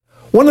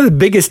One of the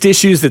biggest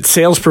issues that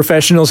sales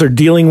professionals are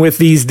dealing with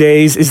these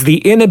days is the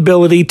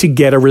inability to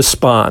get a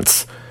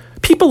response.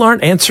 People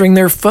aren't answering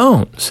their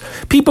phones.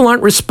 People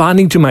aren't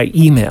responding to my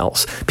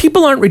emails.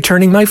 People aren't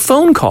returning my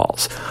phone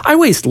calls. I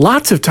waste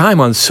lots of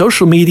time on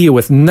social media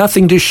with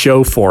nothing to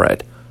show for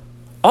it.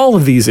 All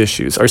of these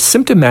issues are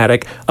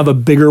symptomatic of a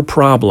bigger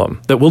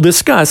problem that we'll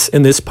discuss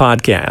in this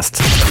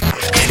podcast.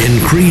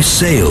 Increase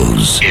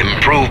sales,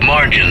 improve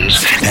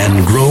margins,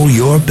 and grow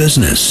your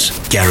business.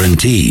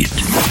 Guaranteed.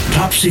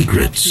 Top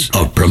secrets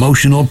of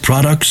promotional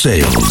product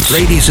sales.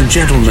 Ladies and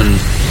gentlemen,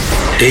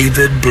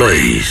 David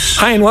Blaise.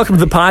 Hi, and welcome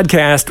to the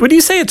podcast. Would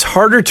you say it's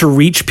harder to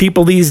reach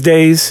people these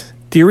days?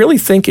 Do you really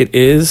think it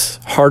is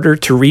harder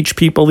to reach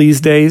people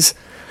these days?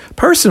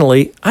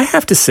 Personally, I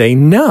have to say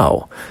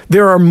no.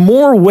 There are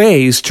more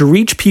ways to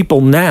reach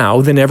people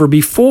now than ever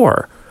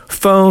before.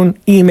 Phone,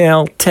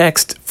 email,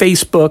 text,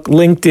 Facebook,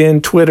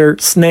 LinkedIn, Twitter,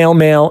 snail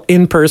mail,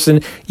 in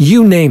person,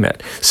 you name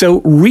it.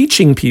 So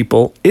reaching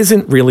people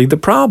isn't really the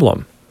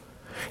problem.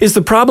 Is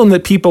the problem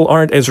that people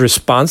aren't as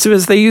responsive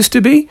as they used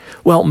to be?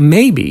 Well,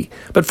 maybe.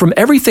 But from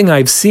everything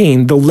I've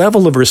seen, the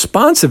level of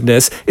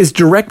responsiveness is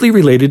directly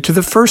related to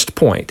the first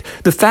point.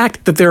 The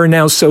fact that there are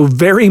now so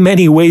very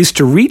many ways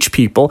to reach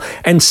people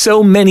and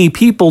so many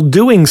people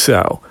doing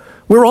so.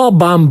 We're all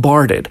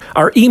bombarded.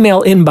 Our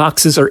email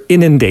inboxes are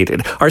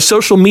inundated. Our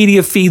social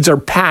media feeds are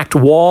packed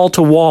wall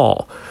to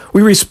wall.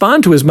 We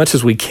respond to as much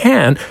as we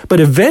can, but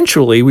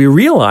eventually we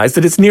realize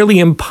that it's nearly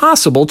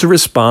impossible to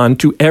respond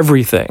to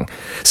everything.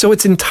 So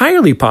it's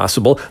entirely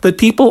possible that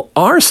people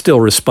are still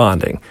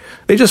responding.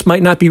 They just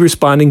might not be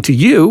responding to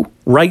you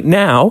right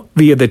now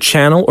via the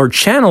channel or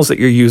channels that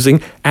you're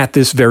using at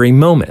this very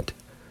moment.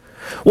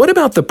 What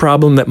about the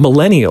problem that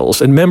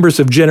millennials and members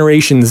of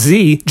Generation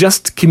Z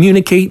just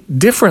communicate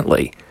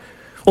differently?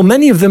 Well,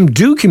 many of them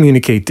do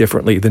communicate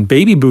differently than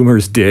baby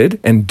boomers did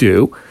and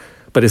do,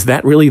 but is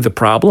that really the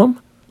problem?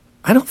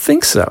 I don't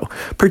think so,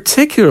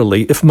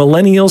 particularly if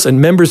millennials and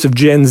members of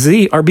Gen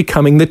Z are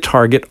becoming the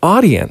target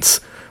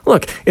audience.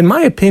 Look, in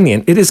my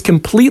opinion, it is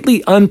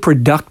completely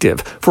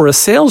unproductive for a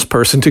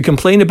salesperson to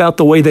complain about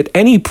the way that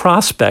any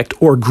prospect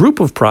or group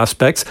of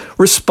prospects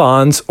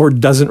responds or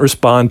doesn't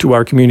respond to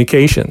our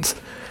communications.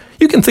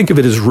 You can think of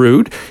it as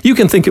rude, you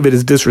can think of it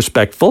as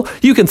disrespectful,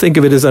 you can think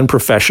of it as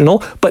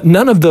unprofessional, but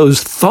none of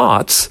those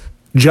thoughts,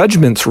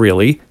 judgments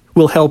really,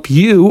 will help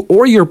you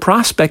or your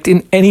prospect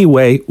in any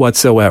way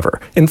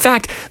whatsoever. In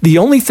fact, the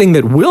only thing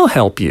that will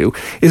help you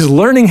is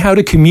learning how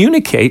to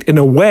communicate in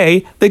a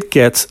way that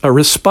gets a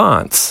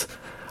response.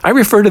 I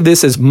refer to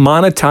this as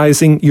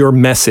monetizing your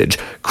message,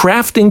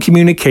 crafting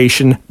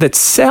communication that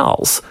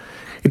sells.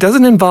 It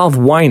doesn't involve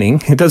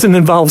whining, it doesn't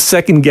involve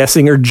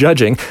second-guessing or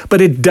judging,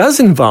 but it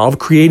does involve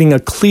creating a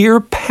clear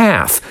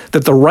path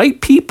that the right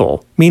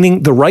people,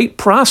 meaning the right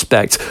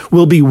prospects,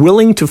 will be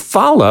willing to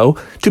follow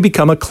to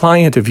become a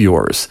client of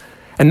yours.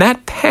 And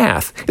that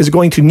path is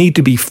going to need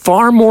to be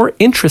far more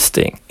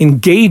interesting,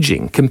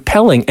 engaging,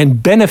 compelling,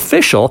 and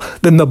beneficial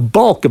than the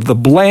bulk of the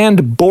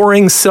bland,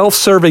 boring,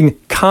 self-serving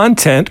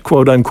content,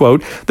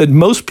 quote-unquote, that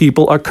most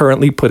people are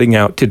currently putting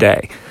out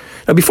today.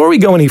 Now, before we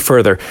go any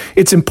further,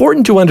 it's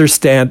important to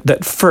understand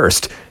that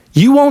first,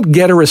 you won't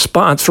get a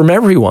response from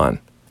everyone.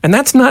 And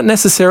that's not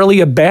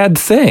necessarily a bad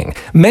thing.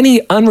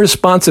 Many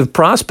unresponsive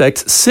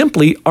prospects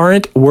simply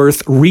aren't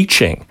worth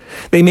reaching.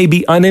 They may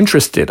be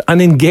uninterested,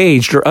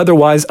 unengaged, or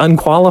otherwise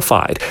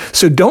unqualified.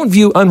 So don't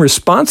view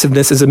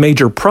unresponsiveness as a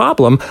major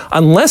problem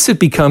unless it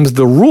becomes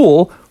the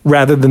rule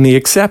rather than the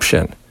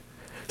exception.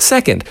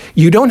 Second,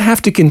 you don't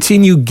have to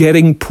continue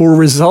getting poor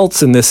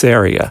results in this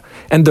area.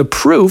 And the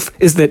proof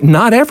is that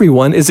not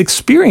everyone is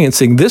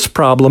experiencing this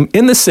problem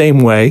in the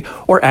same way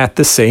or at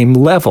the same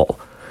level.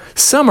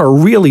 Some are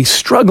really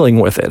struggling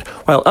with it,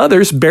 while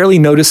others barely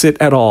notice it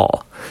at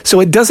all. So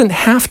it doesn't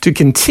have to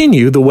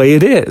continue the way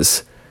it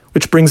is.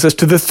 Which brings us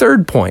to the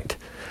third point.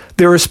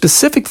 There are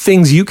specific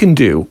things you can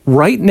do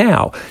right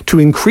now to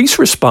increase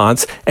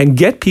response and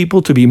get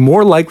people to be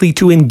more likely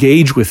to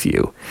engage with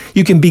you.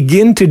 You can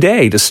begin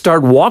today to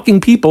start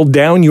walking people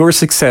down your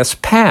success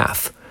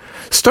path.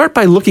 Start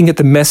by looking at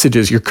the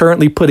messages you're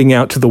currently putting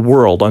out to the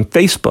world on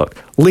Facebook,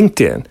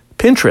 LinkedIn,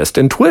 Pinterest,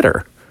 and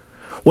Twitter.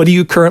 What are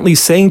you currently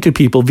saying to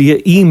people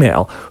via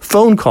email,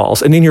 phone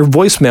calls, and in your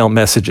voicemail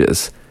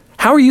messages?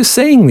 How are you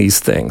saying these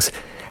things?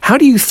 How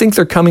do you think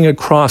they're coming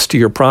across to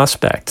your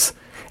prospects?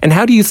 And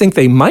how do you think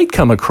they might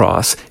come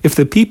across if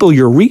the people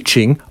you're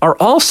reaching are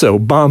also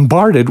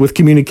bombarded with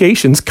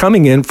communications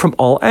coming in from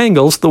all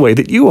angles the way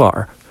that you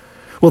are?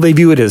 Will they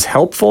view it as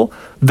helpful,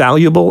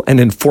 valuable, and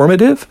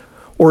informative,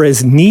 or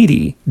as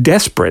needy,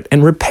 desperate,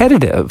 and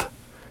repetitive?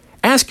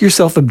 Ask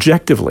yourself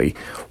objectively,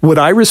 would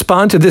I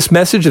respond to this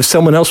message if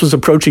someone else was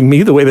approaching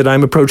me the way that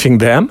I'm approaching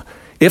them?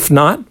 If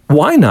not,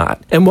 why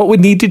not? And what would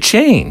need to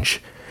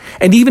change?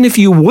 And even if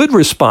you would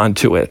respond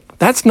to it,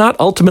 that's not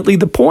ultimately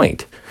the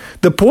point.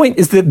 The point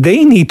is that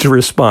they need to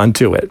respond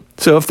to it.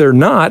 So if they're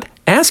not,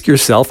 ask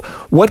yourself,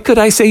 what could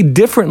I say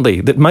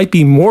differently that might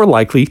be more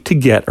likely to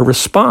get a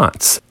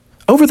response?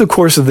 Over the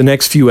course of the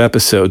next few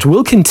episodes,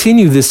 we'll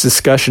continue this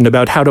discussion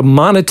about how to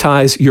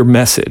monetize your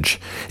message.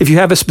 If you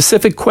have a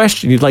specific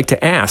question you'd like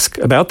to ask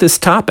about this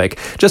topic,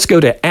 just go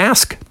to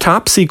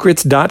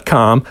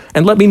asktopsecrets.com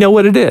and let me know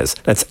what it is.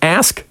 That's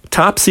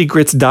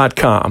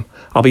asktopsecrets.com.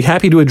 I'll be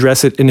happy to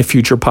address it in a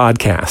future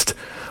podcast.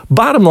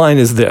 Bottom line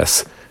is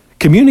this: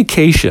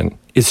 communication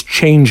is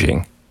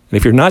changing. And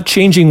if you're not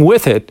changing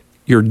with it,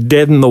 you're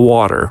dead in the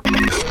water.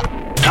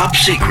 Top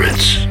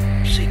Secrets.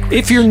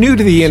 If you're new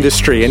to the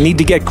industry and need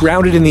to get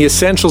grounded in the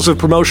essentials of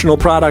promotional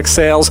product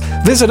sales,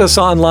 visit us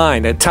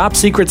online at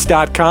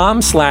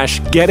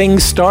topsecrets.com/getting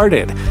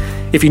started.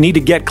 If you need to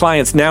get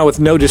clients now with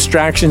no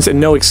distractions and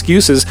no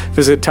excuses,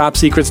 visit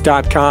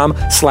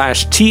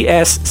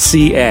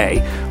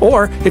topsecrets.com/TSCA.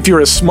 Or if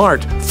you're a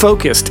smart,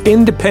 focused,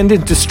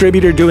 independent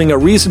distributor doing a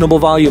reasonable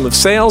volume of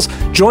sales,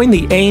 join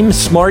the AIM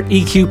Smart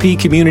EQP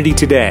community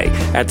today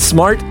at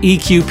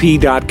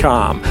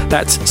smarteqp.com.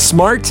 That's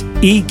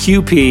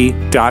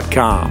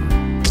smarteqp.com.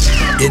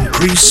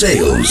 Increase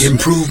sales,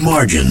 improve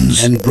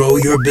margins, and grow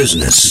your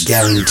business.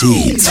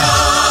 Guaranteed.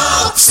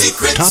 Top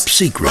Secrets. Top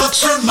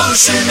Secrets.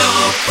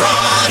 Promotional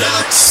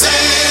product sales.